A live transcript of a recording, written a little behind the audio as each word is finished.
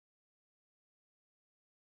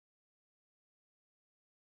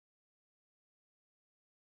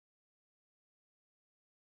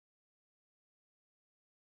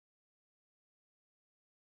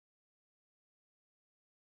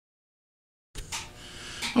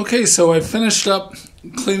Okay, so I finished up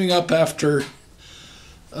cleaning up after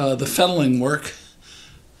the fettling work,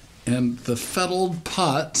 and the fettled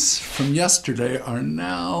pots from yesterday are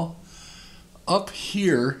now up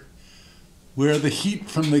here where the heat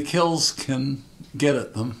from the kilns can get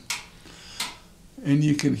at them. And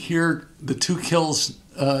you can hear the two kilns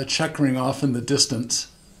checkering off in the distance.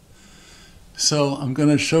 So I'm going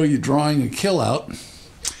to show you drawing a kill out.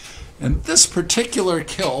 And this particular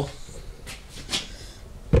kill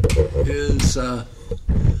is, I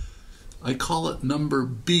call it number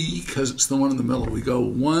B because it's the one in the middle. We go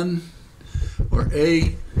 1, or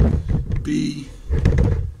A, B,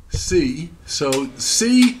 C. So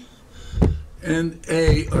C and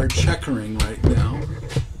A are checkering right now.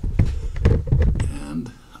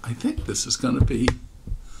 And I think this is going to be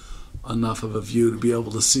enough of a view to be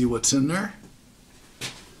able to see what's in there.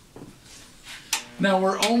 Now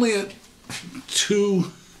we're only at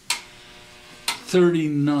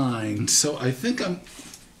 239, so I think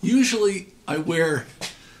usually I wear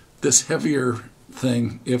this heavier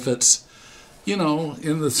thing if it's, you know,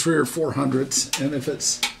 in the 300 or 400s, and if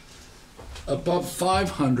it's above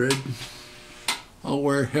 500, I'll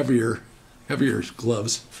wear heavier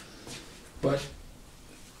gloves. But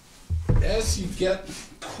as you get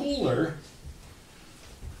cooler,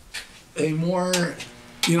 a more,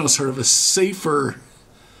 you know, sort of a safer,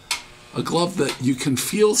 a glove that you can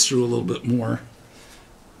feel through a little bit more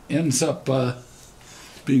ends up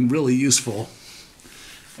being really useful.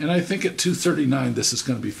 And I think at 239 this is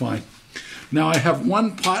going to be fine. Now I have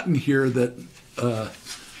one pot in here that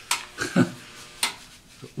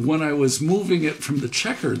when I was moving it from the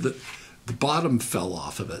checker, the bottom fell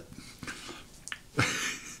off of it.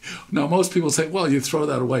 Now most people say, well, you throw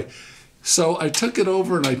that away. So I took it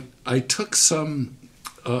over and I took some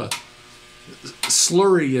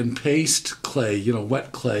slurry and paste clay, you know,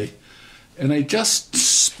 wet clay, and I just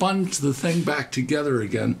sponged the thing back together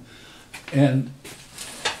again, and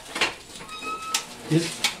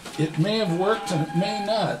it may have worked and it may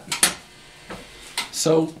not.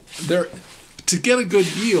 So to get a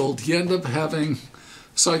good yield, you end up having,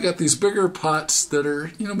 so I got these bigger pots that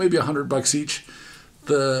are, you know, maybe $100 each.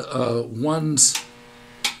 The ones,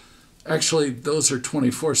 actually those are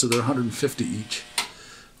 24, so they're 150 each.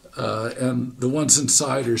 And the ones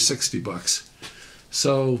inside are $60.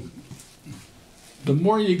 So the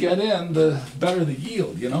more you get in, the better the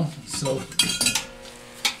yield, you know. So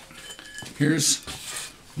here's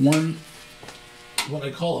one, what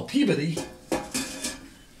I call a Peabody.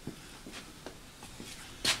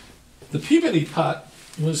 The Peabody pot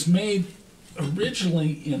was made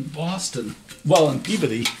originally in Boston, well, in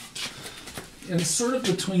Peabody, and sort of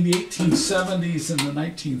between the 1870s and the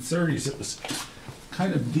 1930s. It was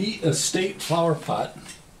kind of the estate flower pot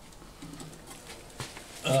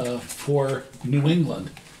for New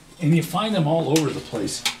England, and you find them all over the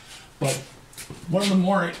place. But one of the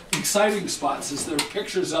more exciting spots is there are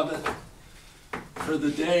pictures of it for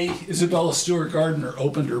the day Isabella Stewart Gardner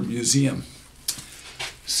opened her museum.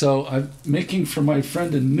 So I'm making for my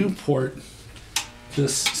friend in Newport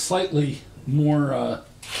this slightly more, I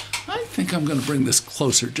think I'm going to bring this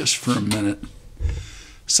closer just for a minute.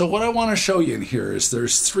 So what I want to show you in here is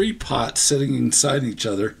there's 3 pots sitting inside each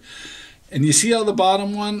other. And you see how the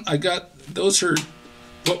bottom one, those are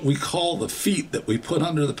what we call the feet that we put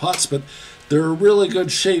under the pots, but they're a really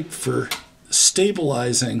good shape for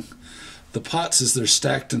stabilizing the pots as they're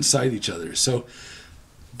stacked inside each other. So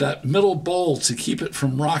that middle bowl, to keep it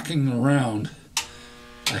from rocking around,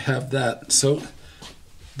 I have that. So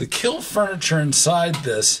the kill furniture inside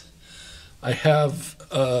this, I have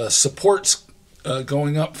supports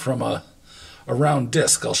going up from a round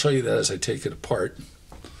disc. I'll show you that as I take it apart.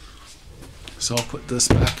 So I'll put this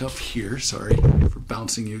back up here. Sorry for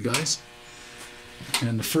bouncing you guys.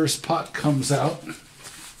 And the first pot comes out.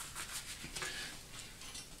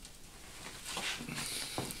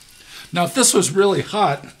 Now if this was really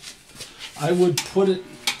hot, I would put it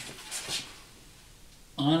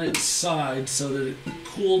on its side so that it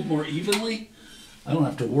cooled more evenly. I don't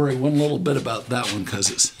have to worry one little bit about that one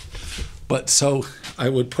because it's, but so I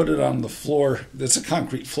would put it on the floor. It's a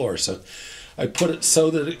concrete floor, so I put it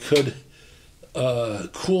so that it could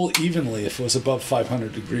cool evenly if it was above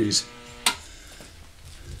 500 degrees.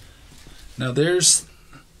 Now there's,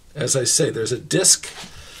 as I say, there's a disc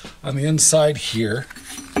on the inside here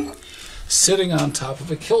sitting on top of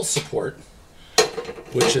a kill support,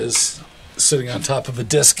 which is sitting on top of a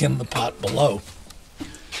disc in the pot below.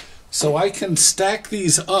 So I can stack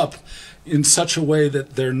these up in such a way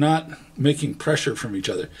that they're not making pressure from each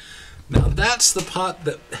other. Now that's the pot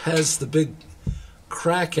that has the big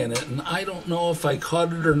crack in it, and I don't know if I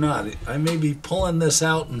caught it or not. I may be pulling this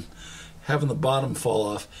out and having the bottom fall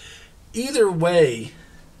off. Either way,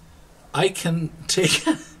 I can take,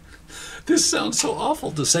 this sounds so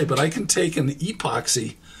awful to say, but I can take an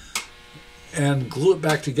epoxy and glue it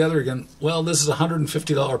back together again. Well, this is a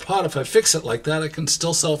 $150 pot. If I fix it like that, I can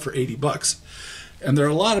still sell for 80 bucks. And there are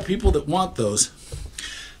a lot of people that want those.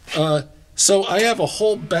 So I have a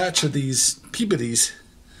whole batch of these Peabodys.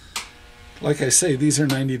 Like I say, these are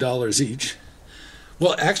 $90 each.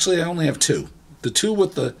 Well, actually, I only have two. The two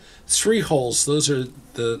with the 3 holes, those are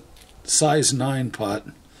the size 9 pot.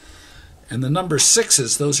 And the number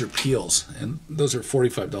 6s, those are peels. And those are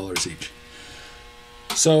 $45 each.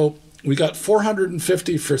 So we got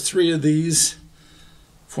 $450 for 3 of these.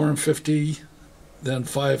 $450, then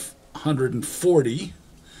 $540.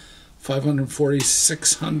 $540,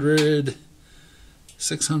 $600,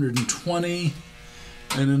 $620,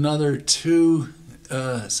 and another 2,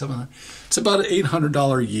 $700. It's about an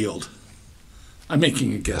 $800 yield. I'm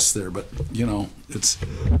making a guess there, but you know, it's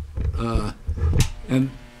and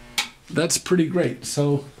that's pretty great.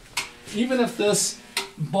 So even if this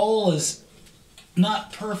bowl is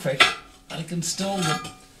not perfect, I can still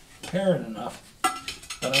repair it enough.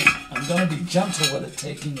 But I'm going to be gentle with it,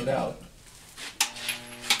 taking it out.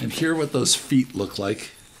 And here what those feet look like.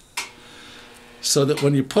 So that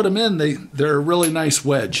when you put them in, they're a really nice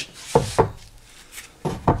wedge.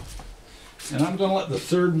 And I'm going to let the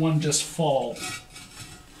third one just fall.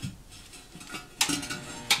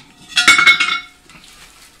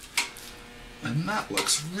 And that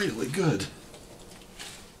looks really good.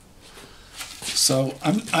 So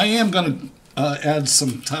I am going to add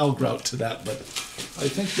some tile grout to that, but I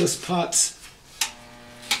think this pot's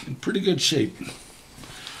in pretty good shape.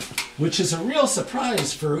 Which is a real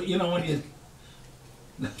surprise for, you know, when you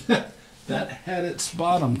that had its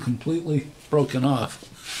bottom completely broken off.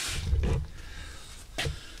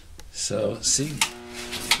 So see,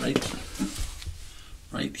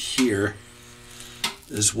 right here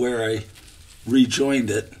is where I rejoined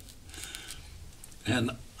it,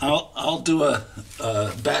 and I'll do a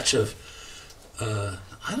batch of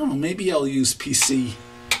I don't know, maybe I'll use PC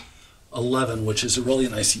 11, which is a really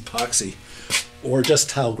nice epoxy, or just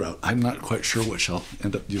tile grout. I'm not quite sure which I'll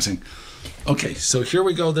end up using. Okay, so here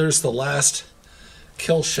we go. There's the last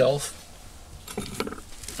kill shelf.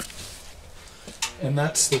 And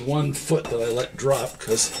that's the 1 foot that I let drop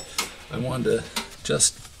because I wanted to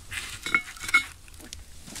just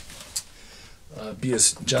be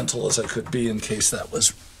as gentle as I could be in case that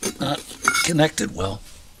was not connected well.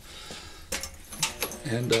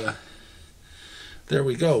 And there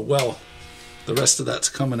we go. Well, the rest of that's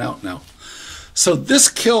coming out now. So this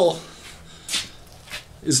kill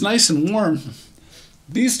is nice and warm.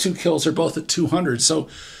 These 2 kills are both at 200, so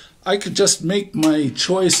I could just make my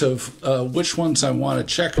choice of which ones I want to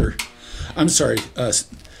checker. I'm sorry,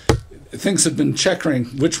 things have been checkering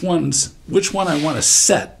which one I want to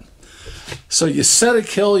set. So you set a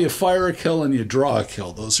kill, you fire a kill, and you draw a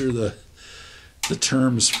kill. Those are the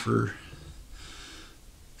terms for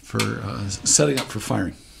setting up for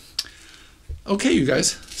firing. Okay, you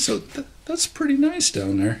guys, so that's pretty nice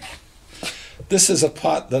down there. This is a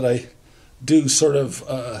pot that I do sort of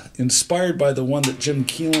inspired by the one that Jim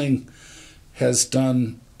Keeling has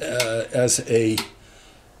done as a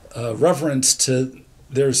reference to,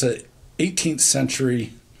 there's a 18th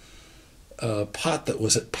century pot that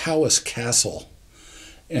was at Powis Castle.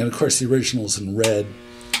 And of course the original is in red.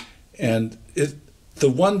 And the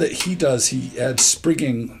one that he does, he adds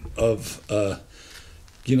sprigging of,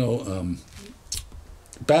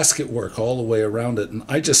 basket work all the way around it, and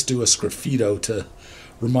I just do a sgraffito to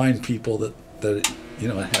remind people that it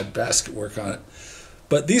had basket work on it.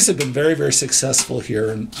 But these have been very, very successful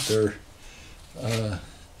here, and they're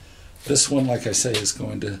this one, like I say, is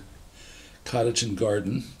going to Cottage and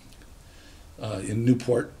Garden in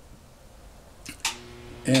Newport.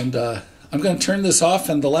 And I'm going to turn this off,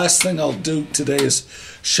 and the last thing I'll do today is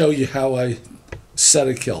show you how I set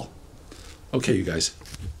a kill. Okay, you guys.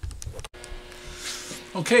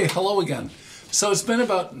 Okay, hello again. So it's been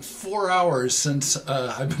about 4 hours since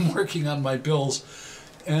I've been working on my bills,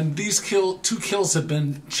 and these 2 kills have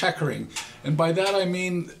been checkering. And by that I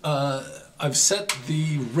mean I've set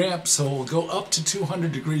the ramp so it'll go up to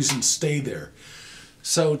 200 degrees and stay there.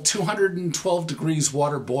 So 212 degrees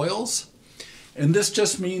water boils, and this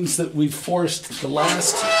just means that we've forced the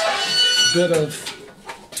last bit of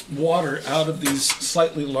water out of these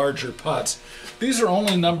slightly larger pots. These are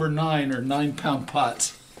only number 9 or 9-pound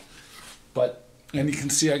pots, and you can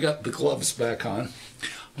see I got the gloves back on.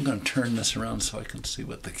 I'm going to turn this around so I can see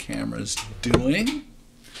what the camera's doing.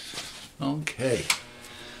 Okay.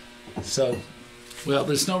 So, well,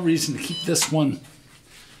 there's no reason to keep this one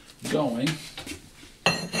going.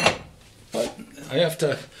 But I have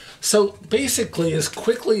to... So basically, as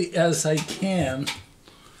quickly as I can,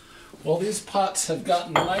 while these pots have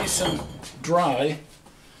gotten nice and dry,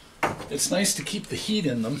 it's nice to keep the heat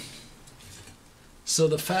in them. So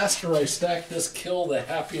the faster I stack this kiln, the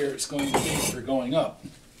happier it's going to be for going up.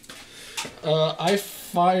 I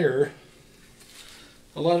fire...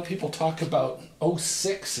 A lot of people talk about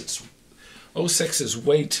 06. 06 is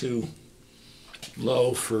way too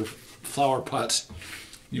low for flower pots.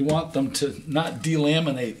 You want them to not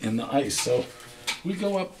delaminate in the ice. So we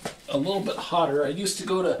go up a little bit hotter. I used to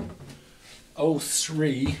go to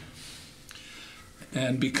 03.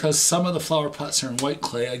 And because some of the flower pots are in white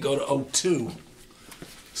clay, I go to 02.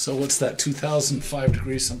 So what's that, 2005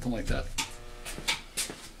 degrees, something like that.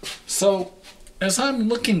 So as I'm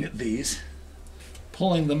looking at these,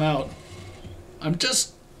 pulling them out, I'm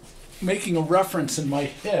just making a reference in my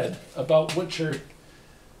head about which are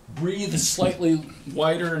breathe slightly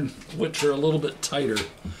wider and which are a little bit tighter.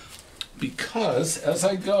 Because as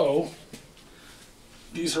I go,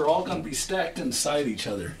 these are all going to be stacked inside each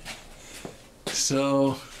other.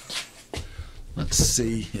 So let's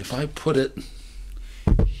see if I put it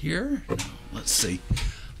here. Let's see.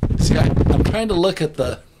 See, I'm trying to look at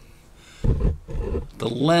the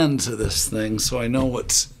lens of this thing so I know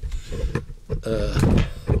what's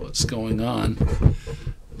going on.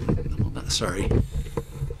 Sorry.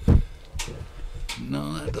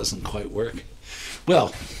 No, that doesn't quite work.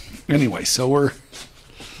 Well, anyway, so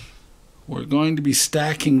we're going to be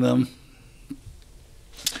stacking them.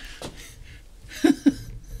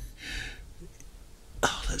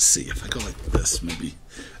 Oh, let's see if I go like this, maybe.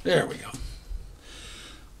 There we go.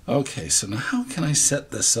 Okay, so now how can I set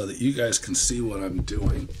this so that you guys can see what I'm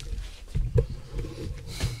doing?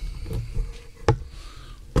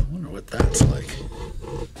 I wonder what that's like.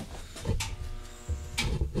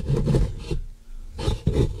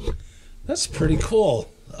 That's pretty cool.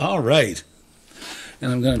 All right.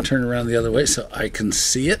 And I'm going to turn around the other way so I can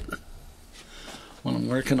see it when I'm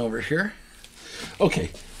working over here. Okay,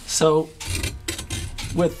 so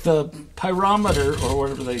with the pyrometer, or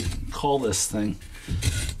whatever they call this thing,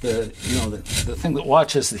 the thing that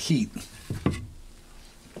watches the heat,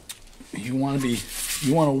 you want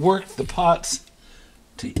to work the pots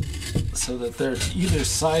so that they're to either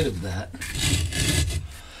side of that.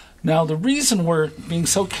 Now, the reason we're being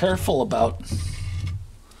so careful about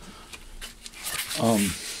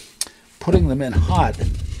putting them in hot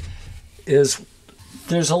is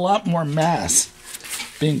there's a lot more mass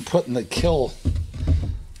being put in the kiln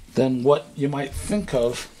than what you might think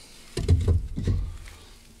of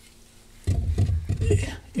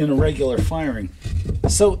in a regular firing.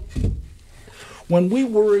 So when we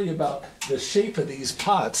worry about the shape of these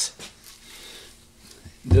pots,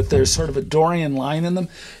 that there's sort of a Dorian line in them,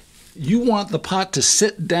 you want the pot to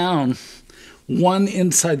sit down one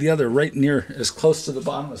inside the other, right near as close to the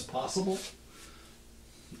bottom as possible.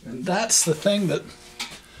 And that's the thing that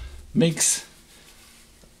makes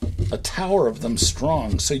a tower of them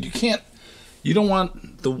strong. So you don't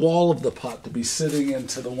want the wall of the pot to be sitting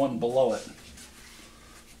into the one below it.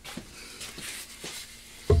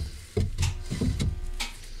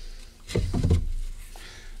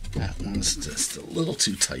 That one's just a little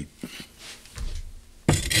too tight.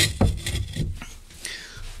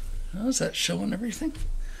 Is that showing everything?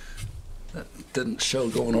 That didn't show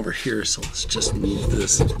going over here, so let's just move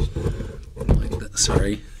this like that.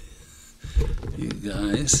 Sorry, you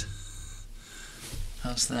guys.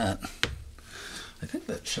 How's that? I think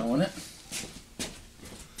that's showing it.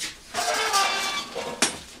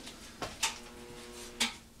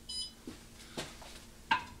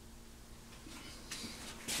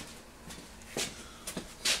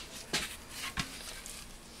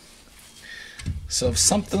 So if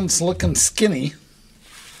something's looking skinny,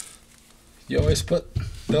 you always put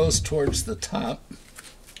those towards the top.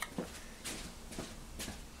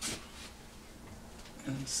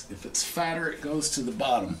 And if it's fatter, it goes to the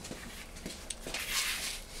bottom.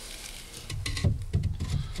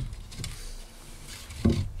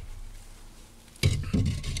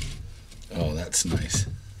 Oh, that's nice.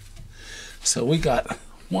 So we got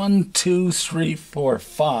 1, 2, 3, 4,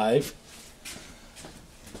 5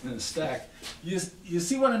 in a stack. You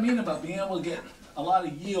see what I mean about being able to get a lot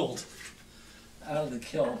of yield out of the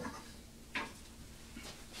kiln.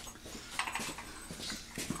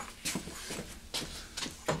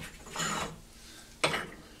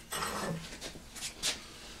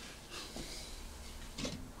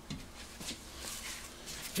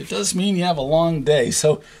 It does mean you have a long day.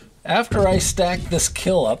 So After I stack this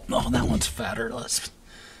kill up, oh, that one's fatter. Let's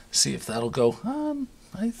see if that'll go. No,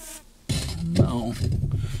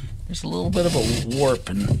 there's a little bit of a warp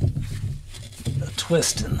and a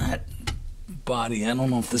twist in that body. I don't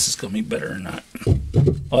know if this is going to be better or not.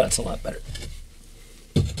 Oh, that's a lot better.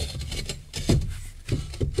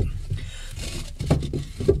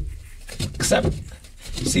 Except,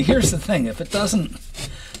 see, here's the thing. If it doesn't,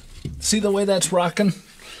 see the way that's rocking?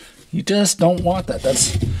 You just don't want that.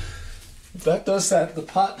 If that does that, the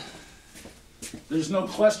pot, there's no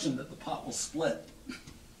question that the pot will split.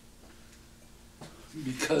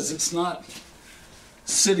 Because it's not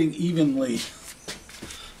sitting evenly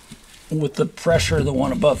with the pressure of the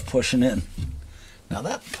one above pushing in. Now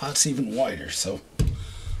that pot's even wider, so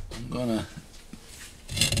I'm gonna,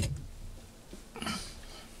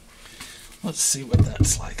 let's see what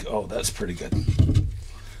that's like. Oh, that's pretty good.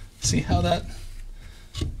 See how that,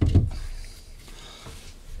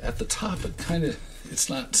 at the top it's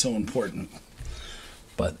not so important.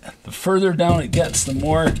 But the further down it gets, the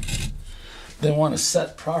more they want to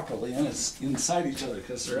set properly, and it's inside each other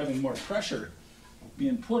because they're having more pressure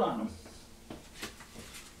being put on them.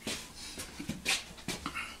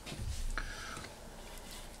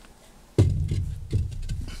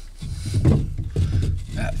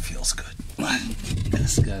 That feels good.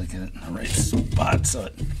 Just gotta get it in the right spot so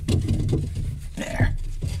it, there.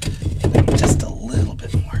 Just a little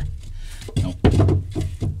bit more. Nope.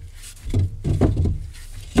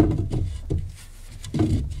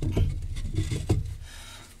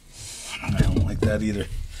 I don't like that either.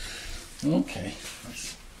 Okay,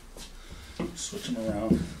 let's switch them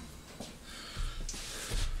around.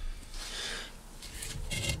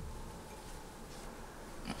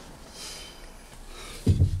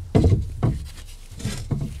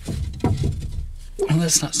 Well,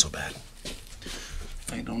 that's not so bad.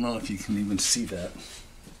 I don't know if you can even see that.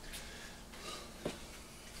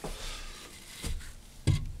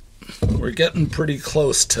 We're getting pretty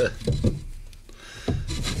close to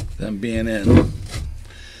them being in.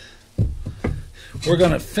 We're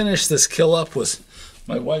going to finish this kill up with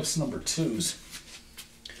my wife's number 2s.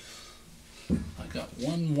 I got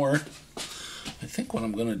one more. I think what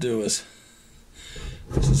I'm going to do is,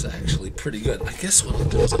 this is actually pretty good. I guess what I'll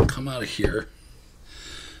do is I'll come out of here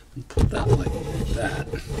and put that like that.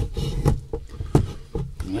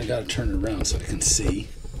 And I got to turn it around so I can see.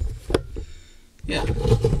 Yeah,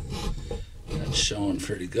 that's showing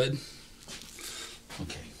pretty good.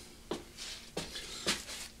 Okay.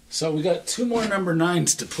 So we got 2 more number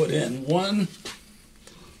 9s to put in. One,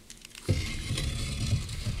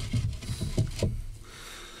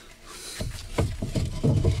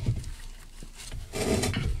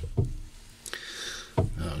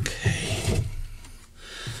 okay.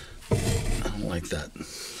 I don't like that.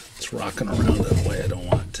 It's rocking around in a way I don't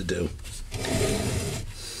want it to do.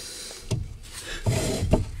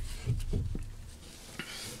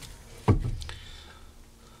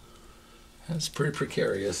 That's pretty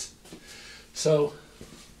precarious. So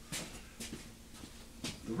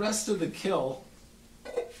the rest of the kill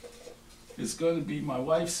is going to be my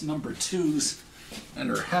wife's number 2s and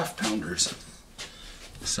her half-pounders.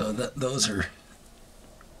 So those are,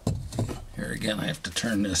 here again I have to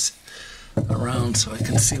turn this around so I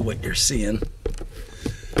can see what you're seeing.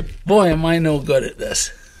 Boy, am I no good at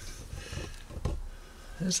this.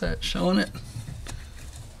 Is that showing it?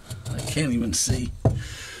 I can't even see.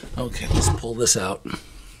 Okay, let's pull this out.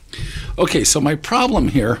 Okay, so my problem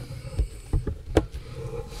here,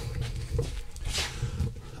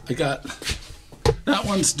 I got, that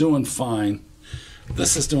one's doing fine.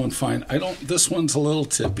 This is doing fine. This one's a little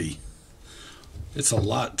tippy. It's a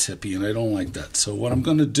lot tippy, and I don't like that. So what I'm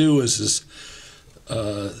going to do is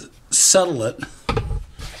settle it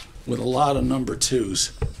with a lot of number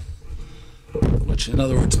 2s, which in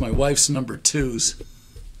other words, my wife's number 2s.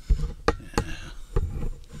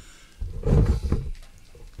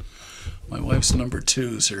 My wife's number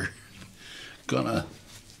 2s are gonna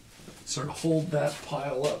sort of hold that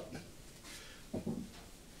pile up.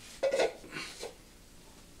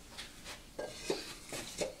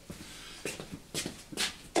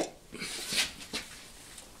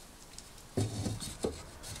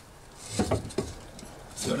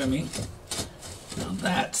 See what I mean? Now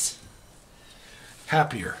that's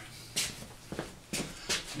happier.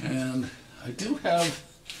 And I do have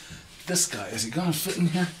this guy. Is he gonna fit in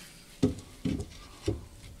here?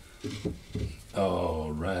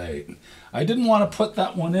 Oh, right. I didn't want to put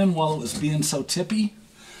that one in while it was being so tippy,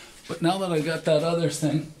 but now that I got that other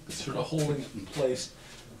thing sort of holding it in place,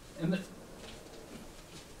 and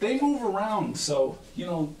they move around, so, you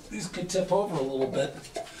know, these could tip over a little bit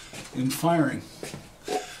in firing.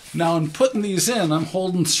 Now in putting these in, I'm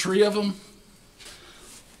holding 3 of them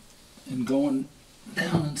and going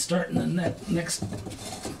down and starting the next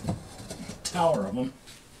tower of them.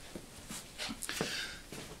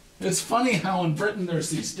 It's funny how in Britain there's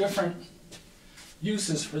these different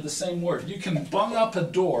uses for the same word. You can bung up a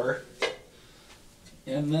door,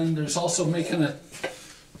 and then there's also making a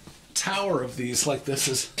tower of these like this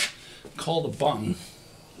is called a bung.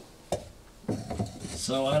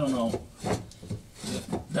 So I don't know if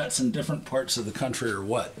that's in different parts of the country or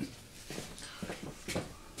what.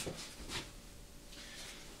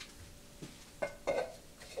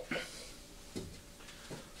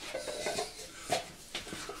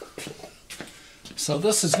 So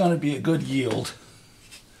this is going to be a good yield.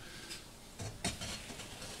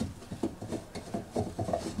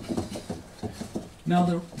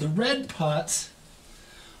 Now the red pots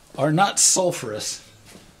are not sulfurous.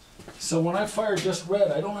 So when I fire just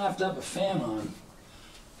red, I don't have to have a fan on.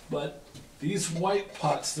 But these white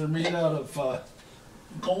pots, they're made out of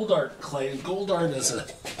gold-art clay. Gold-art is a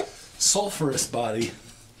sulfurous body,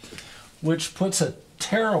 which puts a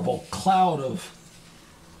terrible cloud of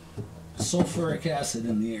sulfuric acid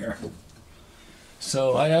in the air.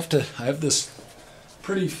 So I have this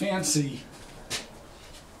pretty fancy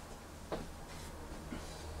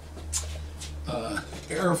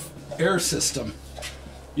air system,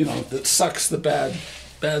 you know, that sucks the bad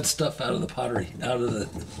stuff out of the pottery, out of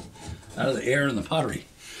the air in the pottery.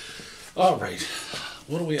 All right,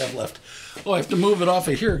 what do we have left? Oh, I have to move it off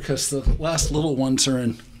of here because the last little ones are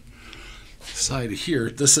inside of here.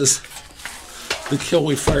 This is the kiln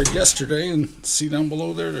we fired yesterday, and see down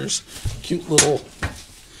below there, there's cute little,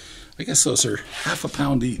 I guess those are ½ a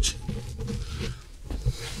pound each.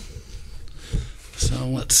 So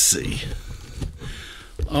let's see.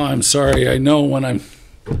 Oh, I'm sorry, I know when I'm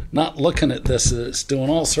not looking at this, it's doing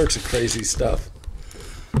all sorts of crazy stuff.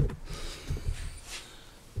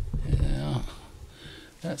 Yeah,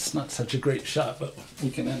 that's not such a great shot, but we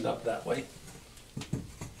can end up that way.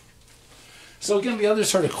 So again, the other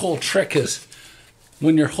sort of cool trick is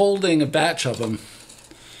when you're holding a batch of them,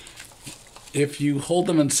 if you hold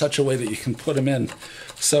them in such a way that you can put them in.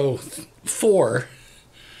 So 4,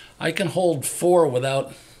 I can hold 4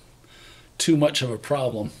 without too much of a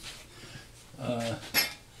problem. And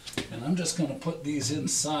I'm just going to put these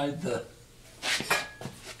inside the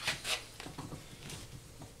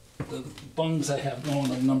bungs I have going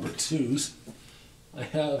of number 2s. I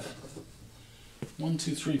have 1,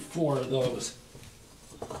 2, 3, 4 of those.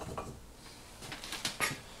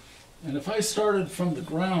 And if I started from the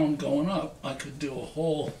ground going up, I could do a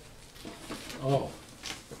whole,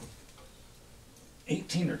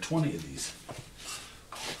 18 or 20 of these.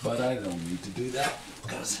 But I don't need to do that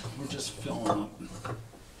because we're just filling up.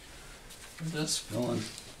 We're just filling.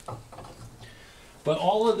 But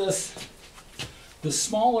all of this, the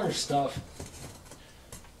smaller stuff,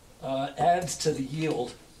 adds to the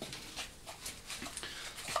yield.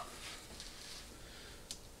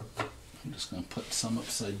 I'm just going to put some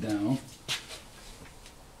upside down.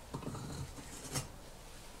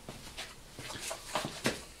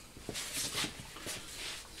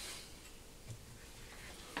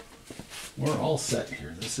 We're all set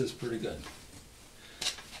here. This is pretty good.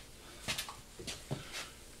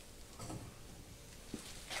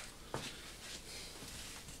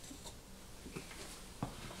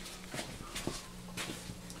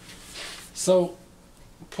 So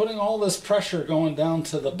putting all this pressure going down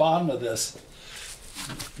to the bottom of this,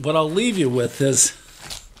 what I'll leave you with is,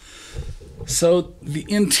 so the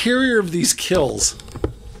interior of these kilns,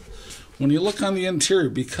 when you look on the interior,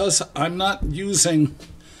 because I'm not using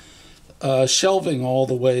shelving all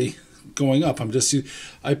the way going up,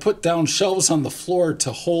 I put down shelves on the floor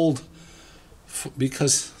to hold,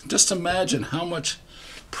 because just imagine how much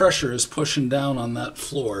pressure is pushing down on that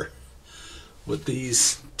floor with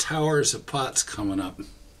these towers of pots coming up.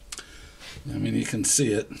 I mean, you can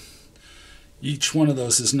see it. Each one of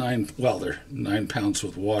those is they're 9 pounds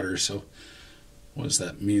with water, so what does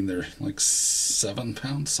that mean? They're like 7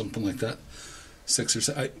 pounds, something like that. 6 or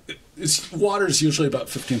 7. Water's usually about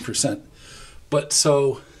 15%. But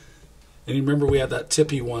so, and you remember we had that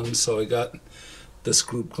tippy one, so I got this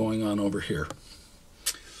group going on over here.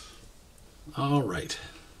 All right.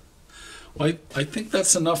 Well, I think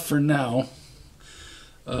that's enough for now.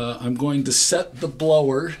 I'm going to set the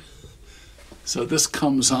blower. So this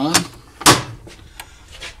comes on,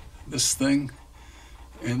 this thing,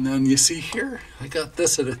 and then you see here, I got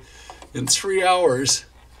this in 3 hours,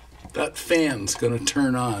 that fan's going to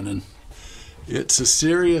turn on, and it's a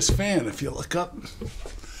serious fan if you look up.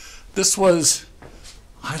 This was,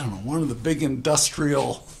 I don't know, one of the big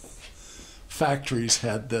industrial factories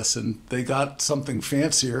had this, and they got something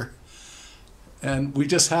fancier. And we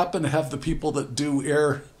just happen to have the people that do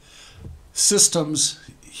air systems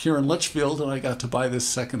here in Litchfield, and I got to buy this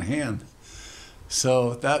secondhand.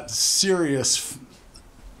 So that serious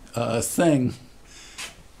thing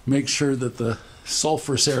makes sure that the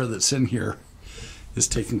sulfurous air that's in here is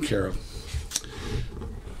taken care of.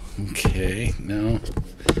 Okay, now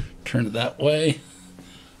turn it that way.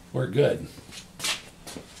 We're good.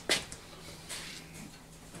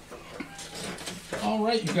 All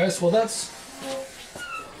right, you guys. Well, that's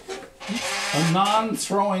a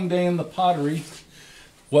non-throwing day in the pottery.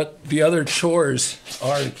 What the other chores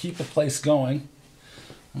are to keep the place going.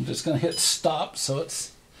 I'm just going to hit stop so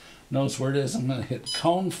it knows where it is. I'm going to hit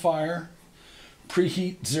cone fire,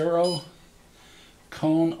 preheat 0,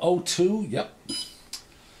 cone 02, yep.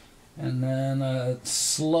 And then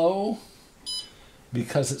slow,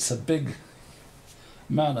 because it's a big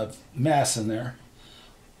amount of mass in there.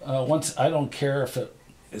 Once, I don't care if it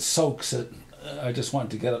soaks it, I just want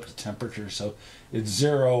it to get up to temperature, so it's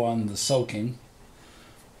 0 on the soaking.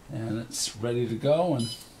 And it's ready to go,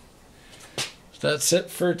 and that's it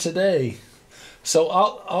for today. So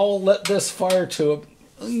I'll let this fire to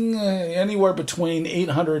anywhere between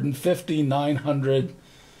 850, 900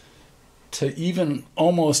 to even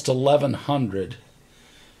almost 1100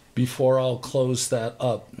 before I'll close that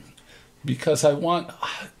up, because I've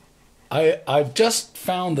just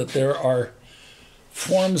found that there are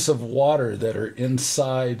forms of water that are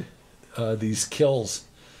inside these kilns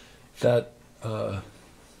that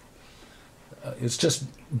it's just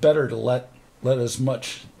better to let as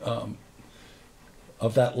much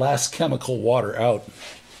of that last chemical water out.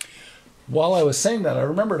 While I was saying that, I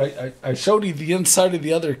remembered I showed you the inside of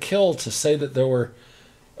the other kiln to say that there were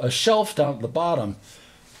a shelf down at the bottom.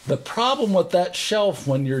 The problem with that shelf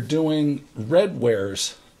when you're doing red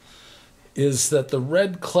wares is that the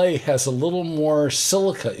red clay has a little more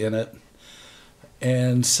silica in it,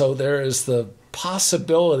 and so there is the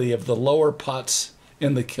possibility of the lower pots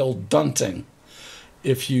in the kiln dunting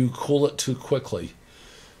if you cool it too quickly.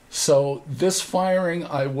 So this firing,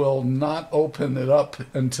 I will not open it up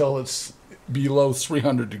until it's below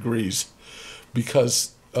 300 degrees,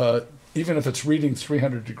 because even if it's reading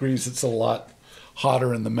 300 degrees, it's a lot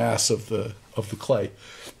hotter in the mass of the clay.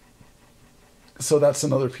 So that's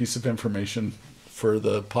another piece of information for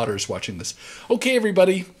the potters watching this. Okay,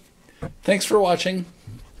 everybody, thanks for watching.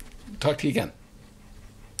 Talk to you again.